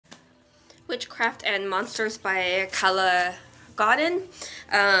Witchcraft and Monsters by Kala Godin.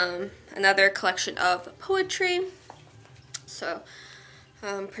 Another collection of poetry. So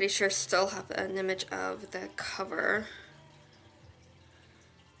I'm pretty sure still have an image of the cover.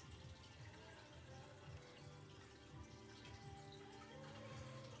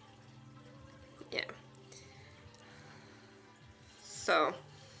 Yeah. So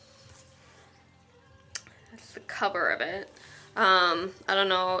that's the cover of it. I don't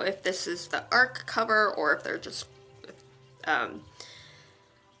know if this is the ARC cover or if they're just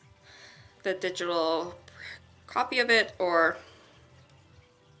the digital copy of it, or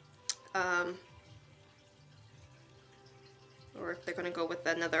if they're gonna go with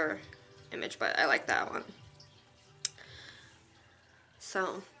another image, but I like that one.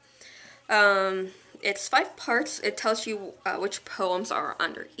 So it's 5 parts. It tells you which poems are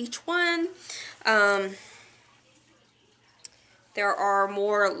under each one. There are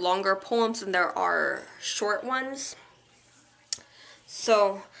more longer poems than there are short ones.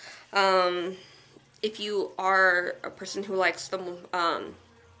 So if you are a person who likes the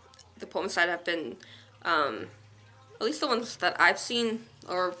poems that have been, at least the ones that I've seen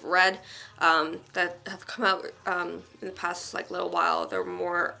or read, that have come out in the past little while, they're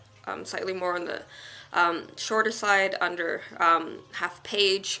more slightly more on the shorter side, under half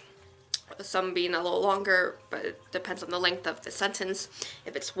page. Some being a little longer, but it depends on the length of the sentence,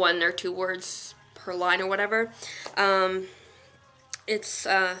 if it's 1 or 2 words per line or whatever. It's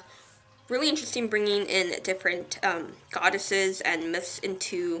really interesting bringing in different goddesses and myths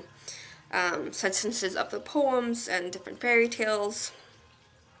into sentences of the poems, and different fairy tales,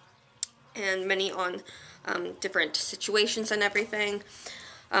 and many on different situations and everything.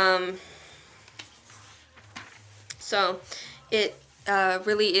 So it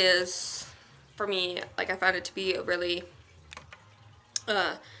really is, for me, I found it to be a really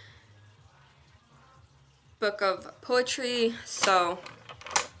book of poetry. So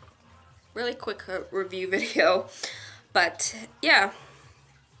really quick review video, but yeah,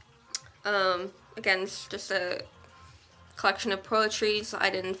 again, it's just a collection of poetry, so I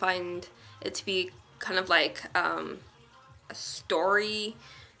didn't find it to be kind of like a story,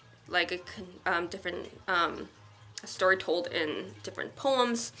 like a different a story told in different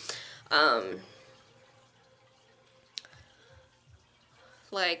poems.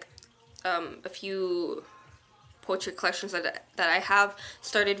 A few poetry collections that I have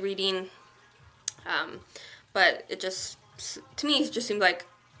started reading, but it just, to me, it just seemed like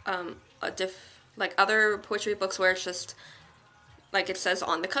like other poetry books where it's just like it says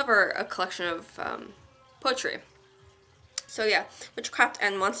on the cover, a collection of poetry. So yeah, Witchcraft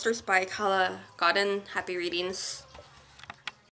and Monsters by Kala Godin. Happy readings.